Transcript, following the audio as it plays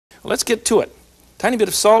Let's get to it. Tiny bit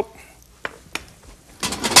of salt.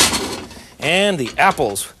 And the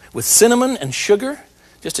apples with cinnamon and sugar.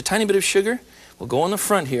 Just a tiny bit of sugar will go on the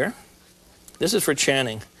front here. This is for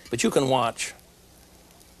Channing, but you can watch.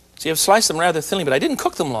 See, I've sliced them rather thinly, but I didn't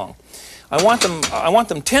cook them long. I want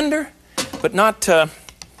them tender, but not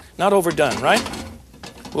overdone, right?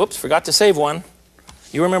 Whoops, forgot to save one.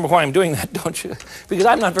 You remember why I'm doing that, don't you? Because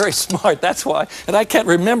I'm not very smart, that's why. And I can't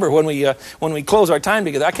remember when we close our time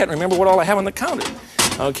together, I can't remember what all I have on the counter.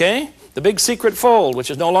 Okay? The big secret fold,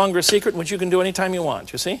 which is no longer a secret, which you can do anytime you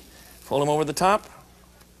want, you see? Fold them over the top.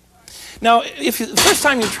 Now, the first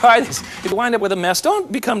time you try this, if you wind up with a mess,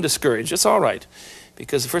 don't become discouraged. It's all right.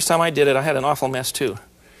 Because the first time I did it, I had an awful mess too.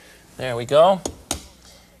 There we go.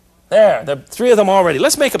 There, the 3 of them already.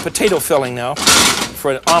 Let's make a potato filling now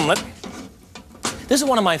for an omelet. This is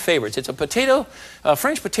one of my favorites. It's a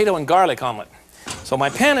French potato and garlic omelet. So my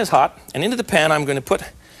pan is hot, and into the pan I'm going to put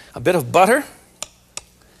a bit of butter,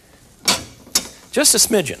 just a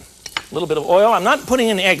smidgen, a little bit of oil. I'm not putting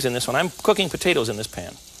any eggs in this one. I'm cooking potatoes in this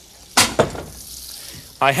pan.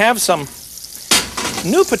 I have some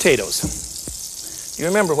new potatoes. You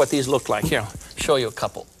remember what these look like. Here, I'll show you a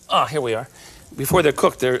couple. Ah, here we are. Before they're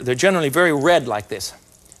cooked, they're generally very red like this.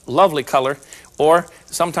 Lovely color. Or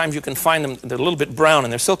sometimes you can find them, they're a little bit brown,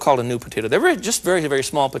 and they're still called a new potato. They're just very, very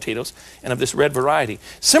small potatoes, and of this red variety.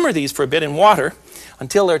 Simmer these for a bit in water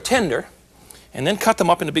until they're tender, and then cut them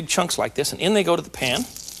up into big chunks like this, and in they go to the pan.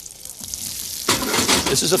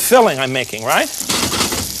 This is a filling I'm making, right?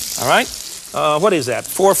 All right. What is that?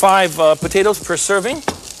 4 or 5 potatoes per serving.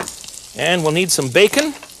 And we'll need some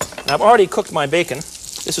bacon. And I've already cooked my bacon.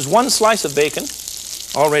 This is 1 slice of bacon,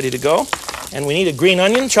 all ready to go. And we need a green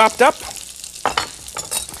onion chopped up.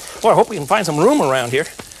 Boy, I hope we can find some room around here.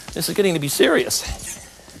 This is getting to be serious.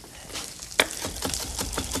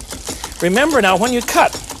 Remember now, when you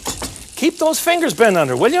cut, keep those fingers bent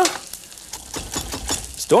under, will you?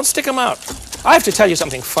 Just don't stick them out. I have to tell you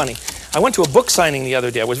something funny. I went to a book signing the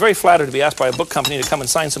other day. I was very flattered to be asked by a book company to come and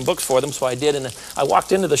sign some books for them, so I did, and I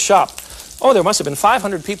walked into the shop. Oh, there must have been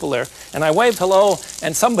 500 people there, and I waved hello,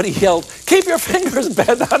 and somebody yelled, "Keep your fingers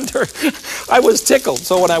bent under." I was tickled,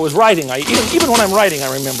 so when I was writing, even when I'm writing,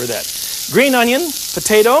 I remember that. Green onion,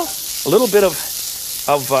 potato, a little bit of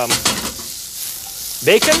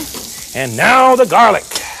bacon, and now the garlic.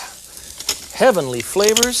 Heavenly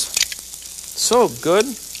flavors, so good.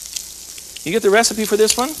 You get the recipe for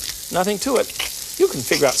this one? Nothing to it. You can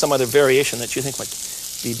figure out some other variation that you think might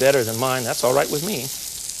be better than mine. That's all right with me.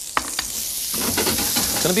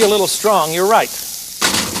 It's going to be a little strong. You're right.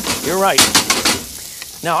 You're right.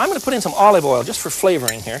 Now, I'm going to put in some olive oil just for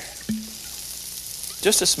flavoring here.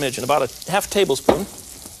 Just a smidgen, about a ½ tablespoon.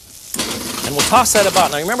 And we'll toss that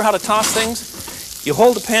about. Now, you remember how to toss things? You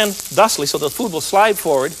hold the pan thusly so the food will slide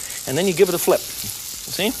forward, and then you give it a flip.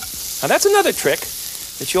 You see? Now, that's another trick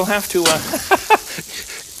that you'll have to...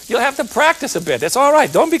 You'll have to practice a bit. It's all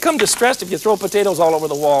right. Don't become distressed if you throw potatoes all over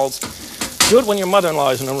the walls. Do it when your mother-in-law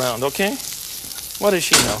isn't around, okay? What does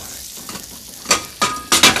she know?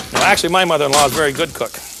 No, actually, my mother-in-law is a very good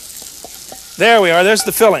cook. There we are. There's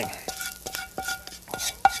the filling.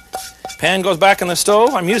 Pan goes back in the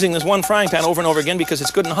stove. I'm using this one frying pan over and over again because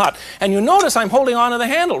it's good and hot. And you notice I'm holding on to the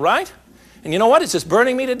handle, right? And you know what? It's just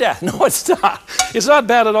burning me to death. No, it's not. It's not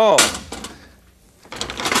bad at all.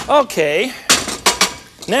 Okay.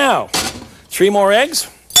 Now, 3 more eggs.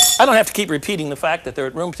 I don't have to keep repeating the fact that they're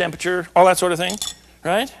at room temperature, all that sort of thing,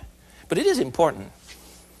 right? But it is important.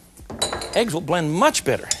 Eggs will blend much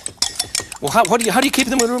better. Well, how do you keep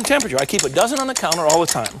them at room temperature? I keep a dozen on the counter all the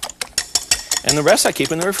time. And the rest I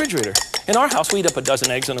keep in the refrigerator. In our house, we eat up a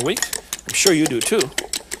dozen eggs in a week. I'm sure you do too.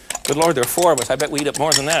 Good Lord, there are 4 of us. I bet we eat up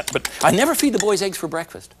more than that. But I never feed the boys eggs for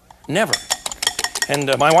breakfast. Never.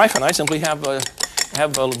 And my wife and I simply have a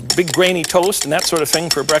big grainy toast and that sort of thing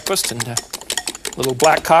for breakfast, and a little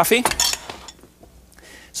black coffee.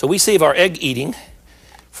 So we save our egg eating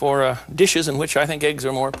for dishes in which I think eggs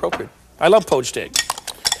are more appropriate. I love poached eggs.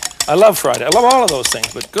 I love fried. I love all of those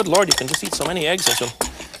things, but good Lord, you can just eat so many eggs that you'll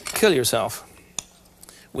kill yourself.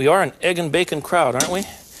 We are an egg and bacon crowd, aren't we?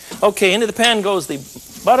 Okay, into the pan goes the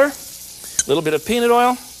butter, a little bit of peanut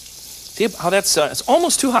oil. See how that's, it's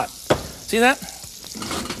almost too hot. See that?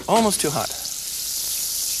 Almost too hot.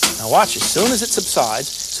 Now watch, as soon as it subsides, as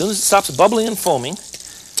soon as it stops bubbling and foaming,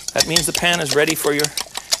 that means the pan is ready for your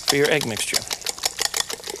egg mixture.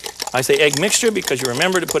 I say egg mixture because you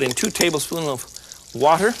remember to put in 2 tablespoons of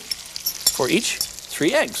water for each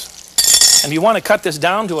 3 eggs. And if you want to cut this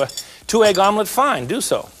down to a 2-egg omelet, fine, do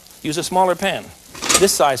so. Use a smaller pan.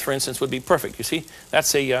 This size, for instance, would be perfect. You see,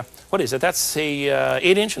 that's a, what is it? That's a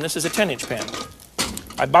 8-inch, and this is a 10-inch pan.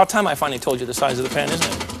 About time I finally told you the size of the pan,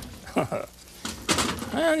 isn't it?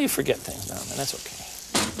 Well, you forget things now, and that's okay.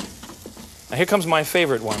 Now here comes my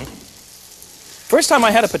favorite one. First time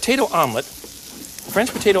I had a potato omelet, a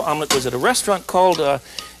French potato omelet, was at a restaurant called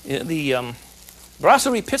the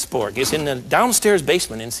Brasserie Pittsburgh. It's in the downstairs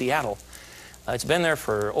basement in Seattle. It's been there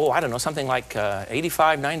for, I don't know, something like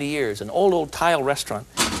 85, 90 years, an old tile restaurant.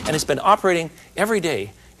 And it's been operating every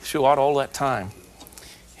day throughout all that time.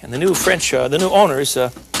 And the new owner is a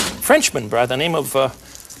Frenchman by the name of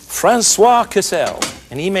Francois Cassel.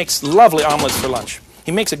 And he makes lovely omelets for lunch.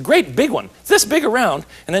 He makes a great big one, this big around,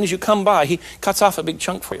 and then as you come by, he cuts off a big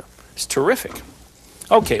chunk for you. It's terrific.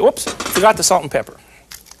 Okay, whoops, forgot the salt and pepper.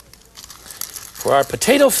 For our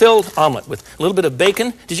potato-filled omelet with a little bit of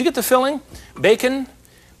bacon. Did you get the filling? Bacon,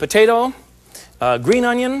 potato, green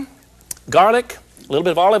onion, garlic, a little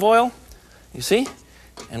bit of olive oil. You see?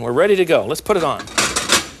 And we're ready to go. Let's put it on.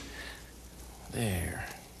 There.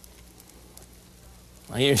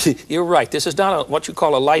 Now you're right. This is not what you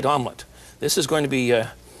call a light omelet. This is going to be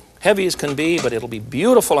heavy as can be, but it'll be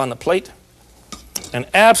beautiful on the plate and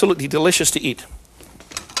absolutely delicious to eat.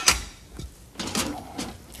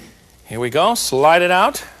 Here we go. Slide it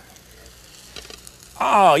out.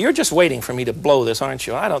 Oh, you're just waiting for me to blow this, aren't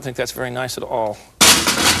you? I don't think that's very nice at all.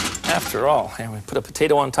 After all, and we put a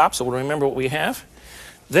potato on top so we'll remember what we have.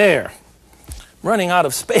 There. Running out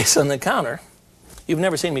of space on the counter. You've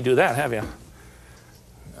never seen me do that, have you?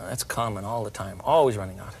 No, that's common all the time. Always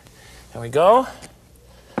running out. There we go.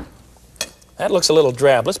 That looks a little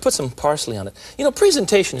drab. Let's put some parsley on it. You know,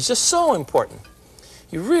 presentation is just so important.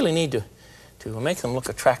 You really need to make them look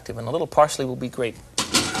attractive, and a little parsley will be great.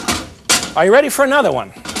 Are you ready for another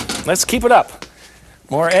one? Let's keep it up.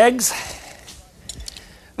 More eggs.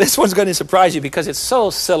 This one's going to surprise you because it's so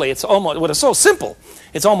silly. It's so simple.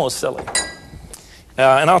 It's almost silly.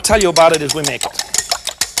 And I'll tell you about it as we make it.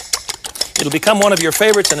 It'll become one of your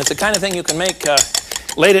favorites, and it's the kind of thing you can make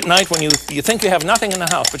late at night when you think you have nothing in the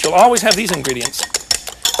house, but you'll always have these ingredients.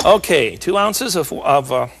 Okay, 2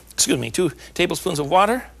 tablespoons of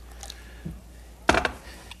water.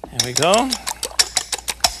 There we go.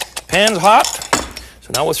 Pan's hot.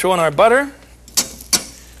 So now we'll throw in our butter.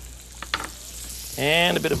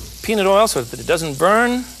 And a bit of peanut oil so that it doesn't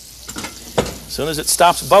burn. As soon as it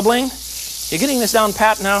stops bubbling. You're getting this down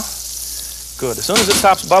pat now? Good. As soon as it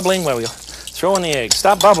stops bubbling, well, we'll throw in the eggs.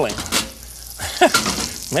 Stop bubbling.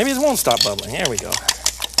 Maybe it won't stop bubbling. There we go.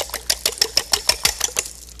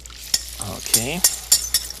 Okay.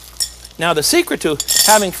 Now, the secret to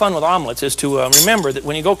having fun with omelets is to remember that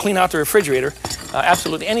when you go clean out the refrigerator,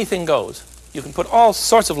 absolutely anything goes. You can put all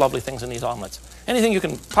sorts of lovely things in these omelets. Anything you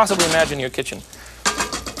can possibly imagine in your kitchen.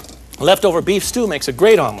 Leftover beef stew makes a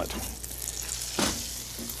great omelet.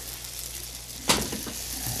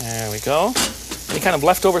 There we go. Any kind of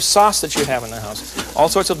leftover sauce that you have in the house. All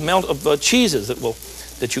sorts of cheeses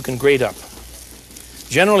that you can grate up.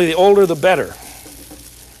 Generally, the older the better.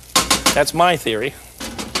 That's my theory.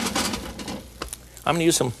 I'm going to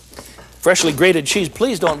use some freshly grated cheese.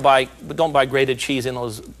 Please don't buy grated cheese in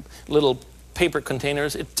those little paper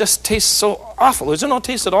containers. It just tastes so awful. There's no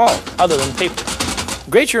taste at all other than paper.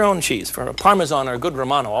 Grate your own cheese for a Parmesan or a good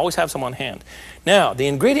Romano. Always have some on hand. Now, the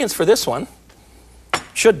ingredients for this one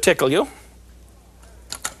should tickle you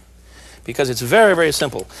because it's very, very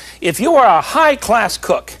simple. If you are a high-class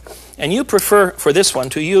cook and you prefer for this one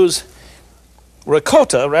to use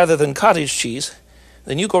ricotta rather than cottage cheese,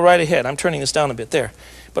 then you go right ahead. I'm turning this down a bit there.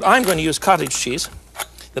 But I'm going to use cottage cheese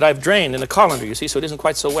that I've drained in a colander, you see, so it isn't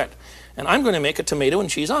quite so wet. And I'm going to make a tomato and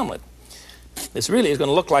cheese omelet. This really is going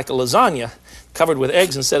to look like a lasagna covered with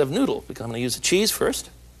eggs instead of noodle, because I'm going to use the cheese first,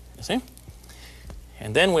 you see.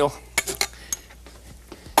 And then we'll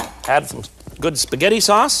add some good spaghetti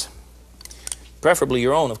sauce, preferably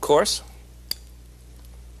your own, of course.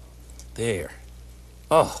 There.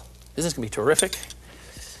 Oh, isn't this going to be terrific?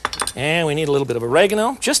 And we need a little bit of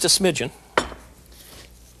oregano, just a smidgen.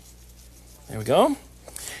 There we go.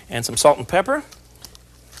 And some salt and pepper.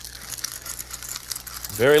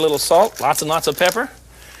 Very little salt, lots and lots of pepper.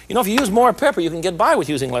 You know, if you use more pepper, you can get by with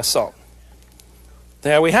using less salt.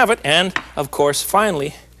 There we have it. And, of course,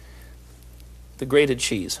 finally, the grated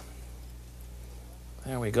cheese.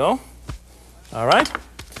 There we go. All right.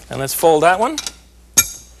 And let's fold that one.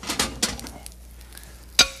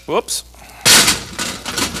 Whoops.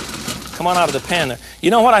 Come on out of the pan there.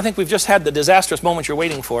 You know what? I think we've just had the disastrous moment you're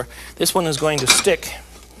waiting for. This one is going to stick.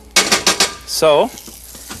 So,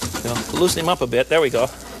 loosen him up a bit. There we go.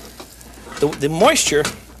 The moisture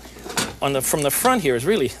from the front here is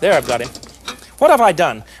really... There, I've got him. What have I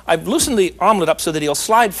done? I've loosened the omelet up so that he'll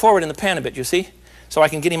slide forward in the pan a bit, you see? so I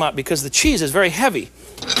can get him out, because the cheese is very heavy.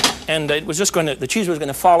 And the cheese was going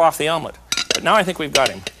to fall off the omelet. But now I think we've got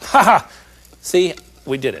him. Ha ha! See,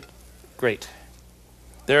 we did it. Great.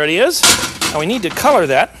 There it is. Now we need to color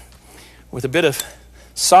that with a bit of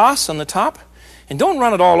sauce on the top. And don't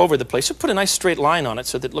run it all over the place. Just put a nice straight line on it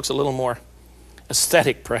so that it looks a little more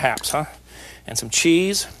aesthetic, perhaps, huh? And some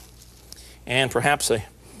cheese. And perhaps a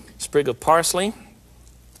sprig of parsley.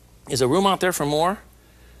 Is there room out there for more?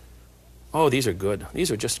 Oh, these are good.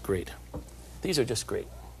 These are just great. These are just great.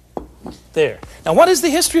 There. Now, what is the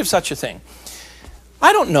history of such a thing?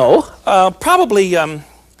 I don't know. Probably,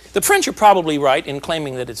 the French are probably right in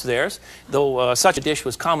claiming that it's theirs, though such a dish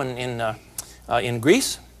was common in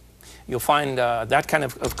Greece. You'll find that kind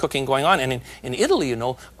of cooking going on. And in Italy, you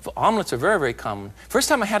know, omelets are very, very common. First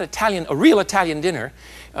time I had a real Italian dinner,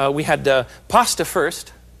 we had pasta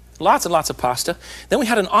first. Lots and lots of pasta. Then we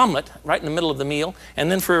had an omelet right in the middle of the meal.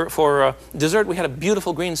 And then for dessert, we had a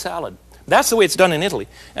beautiful green salad. That's the way it's done in Italy.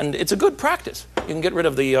 And it's a good practice. You can get rid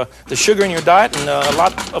of the sugar in your diet and a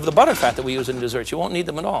lot of the butter fat that we use in desserts. You won't need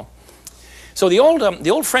them at all. So the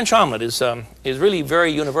old French omelet is really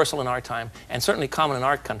very universal in our time and certainly common in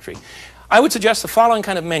our country. I would suggest the following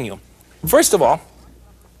kind of menu. First of all,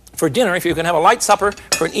 for dinner, if you can have a light supper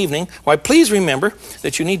for an evening, why, please remember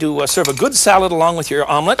that you need to serve a good salad along with your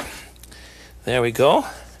omelet. There we go.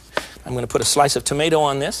 I'm going to put a slice of tomato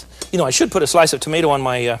on this. You know, I should put a slice of tomato on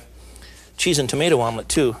my cheese and tomato omelet,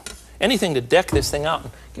 too. Anything to deck this thing out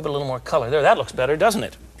and give it a little more color. There, that looks better, doesn't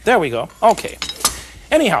it? There we go. Okay.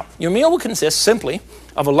 Anyhow, your meal will consist simply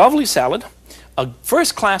of a lovely salad, a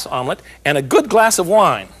first-class omelet, and a good glass of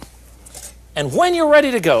wine. And when you're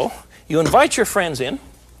ready to go, you invite your friends in,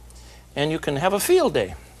 and you can have a field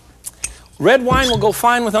day. Red wine will go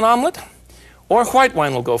fine with an omelet, or white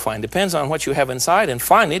wine will go fine. Depends on what you have inside, and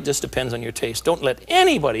finally, it just depends on your taste. Don't let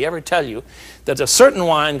anybody ever tell you that a certain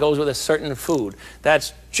wine goes with a certain food.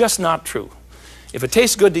 That's just not true. If it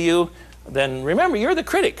tastes good to you, then remember, you're the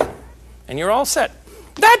critic, and you're all set.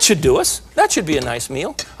 That should do us. That should be a nice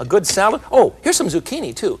meal. A good salad. Oh, here's some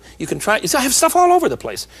zucchini, too. You can try. I have stuff all over the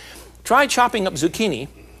place. Try chopping up zucchini,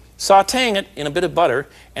 sautéing it in a bit of butter,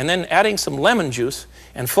 and then adding some lemon juice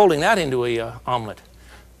and folding that into a omelet.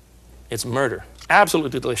 It's murder.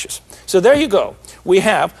 Absolutely delicious. So there you go. We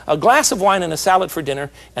have a glass of wine and a salad for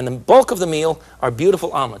dinner, and the bulk of the meal are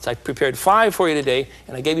beautiful omelets. I prepared 5 for you today,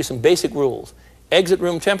 and I gave you some basic rules. Eggs at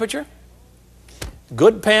room temperature,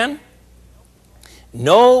 good pan,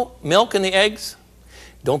 no milk in the eggs,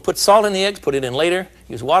 don't put salt in the eggs, put it in later,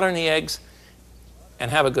 use water in the eggs,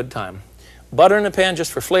 and have a good time. Butter in the pan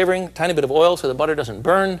just for flavoring, tiny bit of oil so the butter doesn't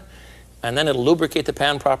burn, and then it'll lubricate the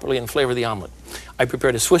pan properly and flavor the omelet. I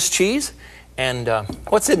prepared a Swiss cheese, and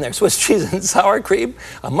what's in there? Swiss cheese and sour cream,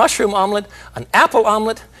 a mushroom omelet, an apple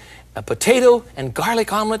omelet, a potato and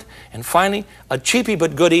garlic omelet, and finally, a cheapy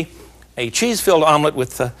but goodie, a cheese-filled omelet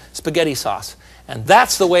with spaghetti sauce. And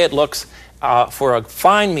that's the way it looks for a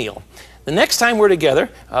fine meal. The next time we're together,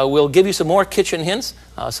 we'll give you some more kitchen hints,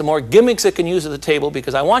 some more gimmicks that can use at the table,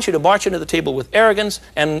 because I want you to march into the table with arrogance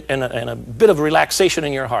and a bit of relaxation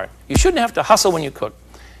in your heart. You shouldn't have to hustle when you cook.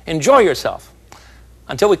 Enjoy yourself.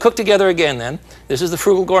 Until we cook together again then, this is the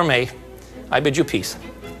Frugal Gourmet. I bid you peace.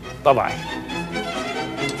 Bye-bye.